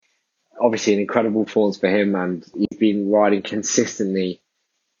obviously an incredible performance for him, and he's been riding consistently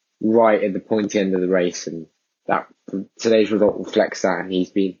right at the pointy end of the race, and that today's result reflects that, and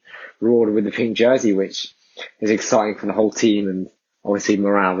he's been rewarded with the pink jersey, which is exciting for the whole team, and obviously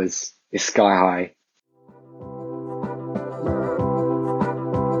morale is sky high.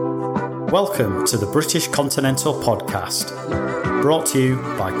 Welcome to the British Continental Podcast, brought to you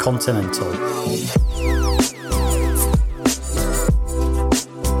by Continental.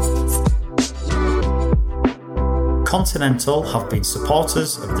 Continental have been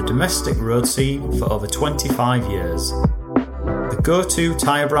supporters of the domestic road scene for over 25 years. The go-to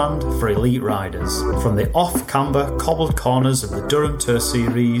tyre brand for elite riders, from the off-camber cobbled corners of the Durham Tour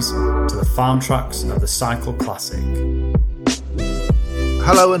Series to the farm tracks of the Cycle Classic.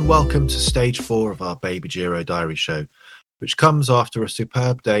 Hello and welcome to stage 4 of our Baby Giro Diary show, which comes after a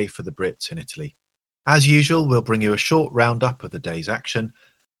superb day for the Brits in Italy. As usual, we'll bring you a short roundup of the day's action,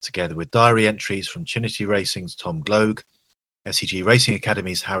 together with diary entries from Trinity Racing's Tom Gloag, SEG Racing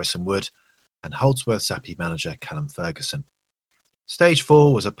Academy's Harrison Wood, and Holdsworth Sappi manager Callum Ferguson. Stage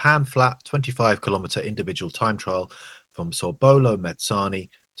 4 was a pan-flat 25km individual time trial from Sorbolo Mezzani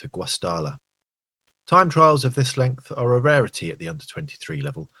to Guastalla. Time trials of this length are a rarity at the under-23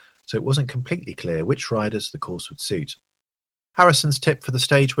 level, so it wasn't completely clear which riders the course would suit. Harrison's tip for the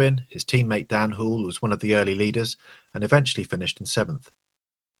stage win, his teammate Dan Houle was one of the early leaders and eventually finished in 7th.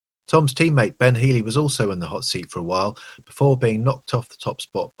 Tom's teammate Ben Healy was also in the hot seat for a while before being knocked off the top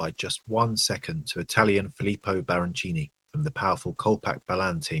spot by just 1 second to Italian Filippo Baroncini from the powerful Colpack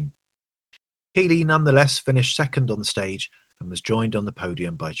Balan team. Healy nonetheless finished second on the stage and was joined on the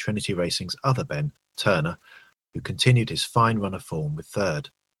podium by Trinity Racing's other Ben, Turner, who continued his fine run of form with third.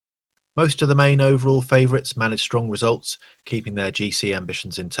 Most of the main overall favourites managed strong results, keeping their GC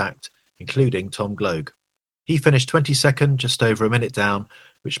ambitions intact, including Tom Gloag. He finished 22nd, just over a minute down,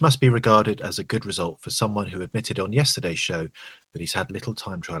 which must be regarded as a good result for someone who admitted on yesterday's show that he's had little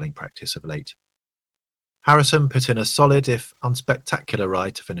time trialling practice of late. Harrison put in a solid, if unspectacular,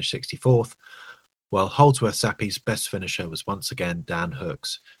 ride to finish 64th, while Holdsworth Sappi's best finisher was once again Dan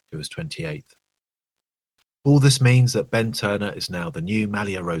Hooks, who was 28th. All this means that Ben Turner is now the new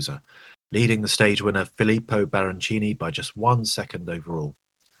Maglia Rosa, leading the stage winner Filippo Baroncini by just 1 second overall.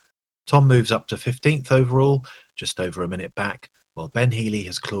 Tom moves up to 15th overall, just over a minute back, while Ben Healy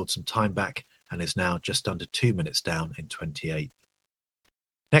has clawed some time back and is now just under 2 minutes down in 28th.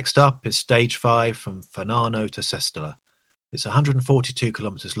 Next up is stage 5 from Fanano to Sestola. It's 142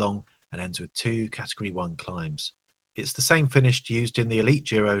 kilometres long and ends with 2 Category 1 climbs. It's the same finish used in the Elite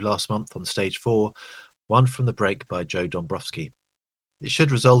Giro last month on stage 4, one from the break by Joe Dombrowski. It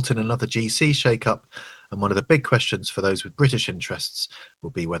should result in another GC shake-up, and one of the big questions for those with British interests will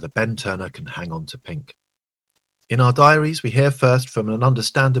be whether Ben Turner can hang on to pink. In our diaries, we hear first from an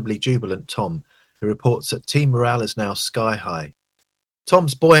understandably jubilant Tom, who reports that team morale is now sky high.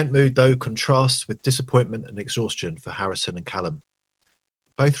 Tom's buoyant mood, though, contrasts with disappointment and exhaustion for Harrison and Callum.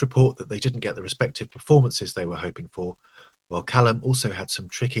 Both report that they didn't get the respective performances they were hoping for, while Callum also had some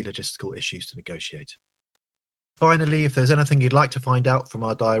tricky logistical issues to negotiate. Finally, if there's anything you'd like to find out from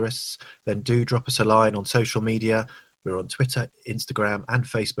our diarists, then do drop us a line on social media. We're on Twitter, Instagram and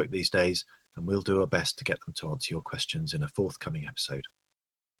Facebook these days, and we'll do our best to get them to answer your questions in a forthcoming episode.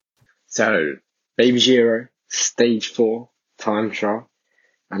 So, Baby Giro, stage 4, time trial,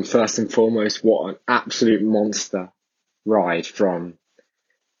 and first and foremost, what an absolute monster ride from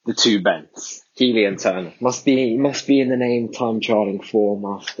the two Bens, Healy and Turner. Must be in the name time trialing form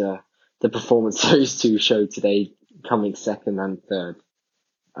after the performance those two showed today, coming second and third.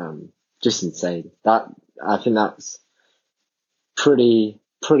 Just insane. I think that's pretty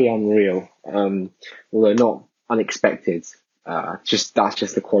unreal. Although not unexpected. That's just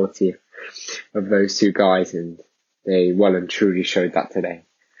the quality of those two guys, and they well and truly showed that today.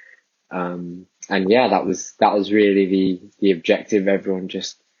 And yeah, that was really the objective. Everyone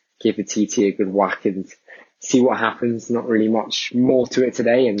just give the TT a good whack and see what happens. Not really much more to it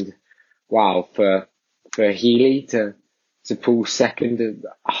today, and wow, for Healy to pull second,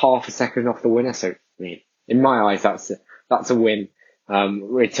 half a second off the winner. So, I mean, in my eyes, that's a win.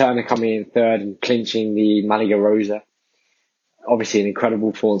 Turner coming in third and clinching the Maglia Rosa. Obviously an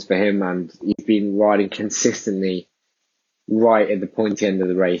incredible performance for him, and he's been riding consistently right at the pointy end of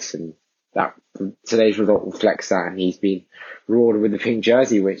the race, and that today's result reflects that, and he's been rewarded with the pink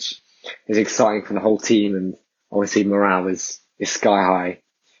jersey, which is exciting for the whole team, and obviously morale is sky high.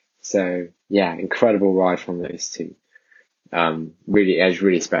 So yeah, incredible ride from those two. Really, it was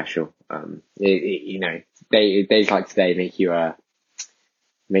really special. Days like today make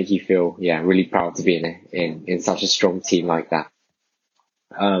you feel really proud to be in such a strong team like that.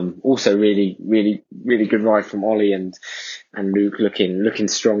 Also really, really, really good ride from Ollie and Luke looking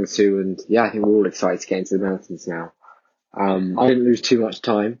strong too. And yeah, I think we're all excited to get into the mountains now. I didn't lose too much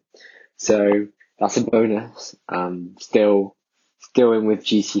time, so that's a bonus. Still in with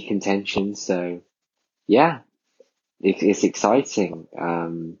GC contention. So yeah, it's exciting.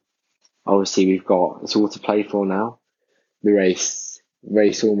 Obviously it's all to play for now. The race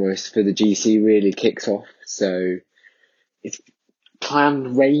almost for the GC really kicks off. So it's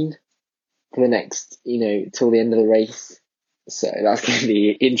planned rain for the next, till the end of the race. So that's going to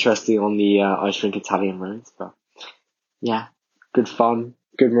be interesting on the Ice Rink Italian roads. But yeah, good fun,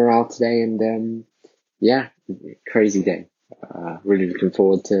 good morale today, and yeah, crazy day. Really looking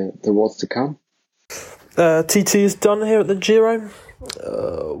forward to what's to come. TT is done here at the Giro.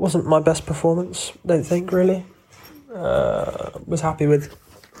 Wasn't my best performance, don't think, really. Was happy with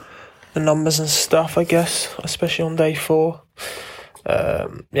the numbers and stuff, I guess, especially on day 4.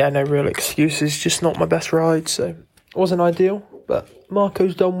 No real excuses, just not my best ride, so it wasn't ideal. But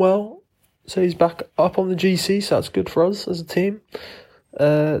Marco's done well, so he's back up on the GC, so that's good for us as a team.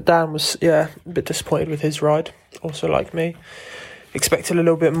 Dan was, a bit disappointed with his ride, also like me. Expected a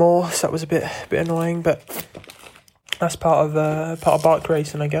little bit more, so that was a bit annoying, but that's part of bike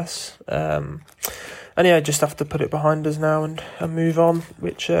racing, I guess. Just have to put it behind us now and move on,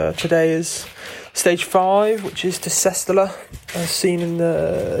 which today is stage 5, which is to Sestola, as seen in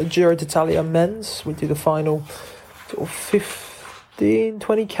the Giro d'Italia men's. We do the final sort of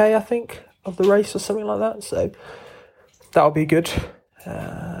 15-20k, I think, of the race or something like that, so that'll be good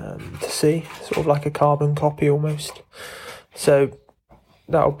to see, sort of like a carbon copy almost. So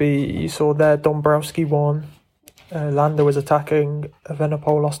that'll be, you saw there, Dombrowski won, Landa was attacking,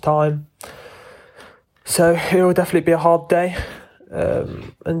 Evenepoel lost time. So it will definitely be a hard day,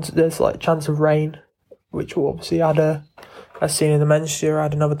 and there's chance of rain, which will obviously add as seen in the men's Giro,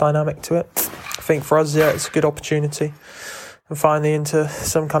 add another dynamic to it. I think for us, it's a good opportunity, and finally into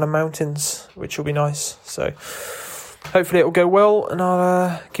some kind of mountains, which will be nice. So hopefully it will go well, and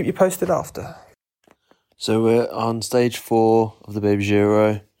I'll keep you posted after. So we're on stage 4 of the Baby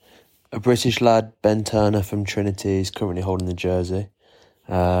Giro. A British lad, Ben Turner from Trinity, is currently holding the jersey.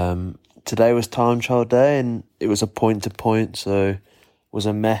 Today was time trial day, and it was a point-to-point, so it was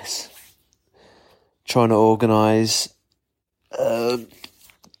a mess. Trying to organise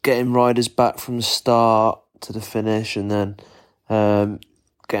getting riders back from the start to the finish, and then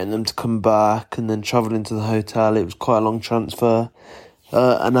getting them to come back, and then travelling to the hotel. It was quite a long transfer,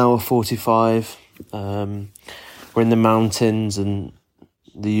 an hour 45. We're in the mountains, and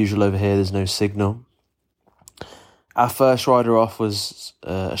the usual over here, there's no signal. Our first rider off was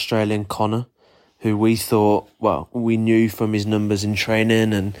Australian Connor, who we knew from his numbers in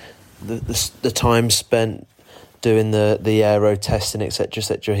training and the time spent doing the aero testing,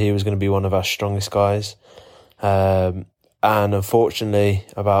 etc., he was going to be one of our strongest guys. And unfortunately,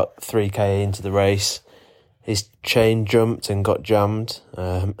 about 3k into the race, his chain jumped and got jammed.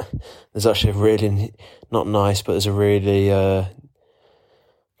 There's actually a really, not nice, but there's a really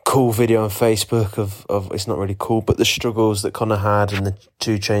cool video on Facebook of it's not really cool, but the struggles that Connor had and the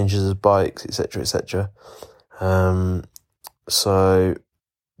 2 changes of bikes, etc. So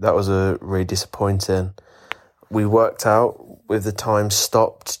that was a really disappointing. We worked out with the time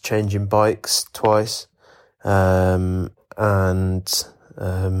stopped changing bikes twice, and the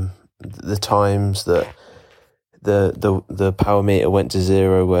times that the power meter went to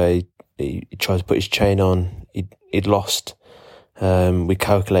 0 where he tried to put his chain on, he'd lost. We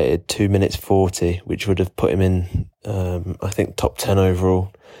calculated 2 minutes 40, which would have put him in, I think, top 10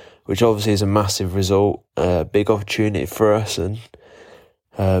 overall, which obviously is a massive result, big opportunity for us, and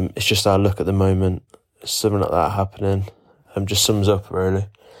it's just our luck at the moment. Something like that happening just sums up, really.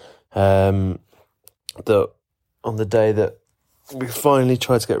 That on the day that we finally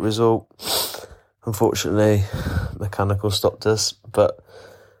tried to get a result, unfortunately, mechanical stopped us, but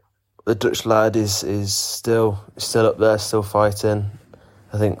the Dutch lad is still up there, still fighting.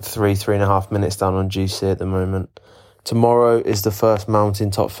 I think 3.5 minutes down on GC at the moment. Tomorrow is the first mountain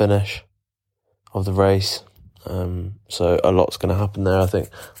top finish of the race. So a lot's going to happen there. I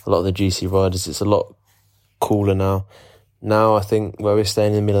think a lot of the GC riders, it's a lot cooler now. Now I think where we're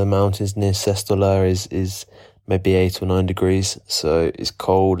staying in the middle of the mountains near Sestola is maybe 8 or 9 degrees. So it's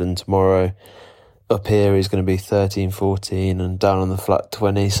cold, and tomorrow up here is going to be 13, 14, and down on the flat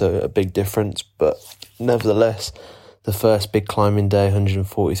 20, so a big difference. But nevertheless, the first big climbing day,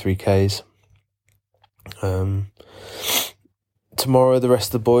 143 Ks. Tomorrow, the rest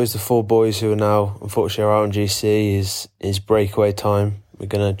of the boys, the 4 boys who are now, unfortunately, are out on GC, is breakaway time. We're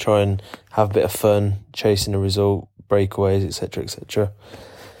going to try and have a bit of fun chasing a result, breakaways, etc., etc.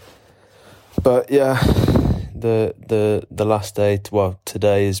 But yeah, the last day,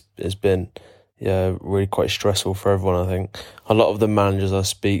 today has been really quite stressful for everyone. I think a lot of the managers I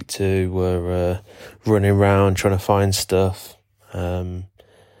speak to were running around trying to find stuff. The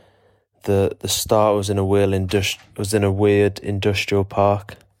start was in a weird industrial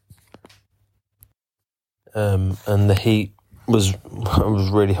park, and the heat was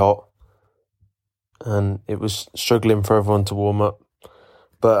really hot, and it was struggling for everyone to warm up.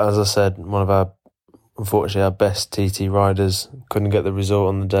 But as I said, unfortunately our best TT riders couldn't get the result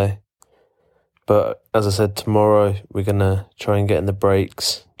on the day. But as I said, tomorrow we're gonna try and get in the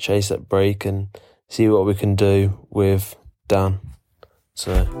breaks, chase that break, and see what we can do with Dan.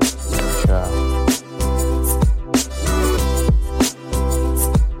 So, ciao.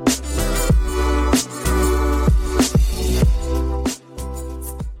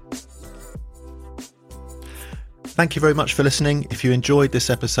 Thank you very much for listening. If you enjoyed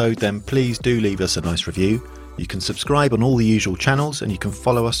this episode, then please do leave us a nice review. You can subscribe on all the usual channels, and you can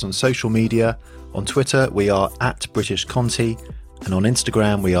follow us on social media. On Twitter, we are @BritishConti, and on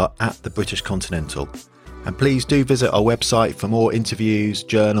Instagram, we are @TheBritishContinental. And please do visit our website for more interviews,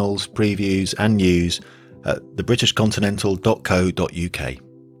 journals, previews, and news at thebritishcontinental.co.uk.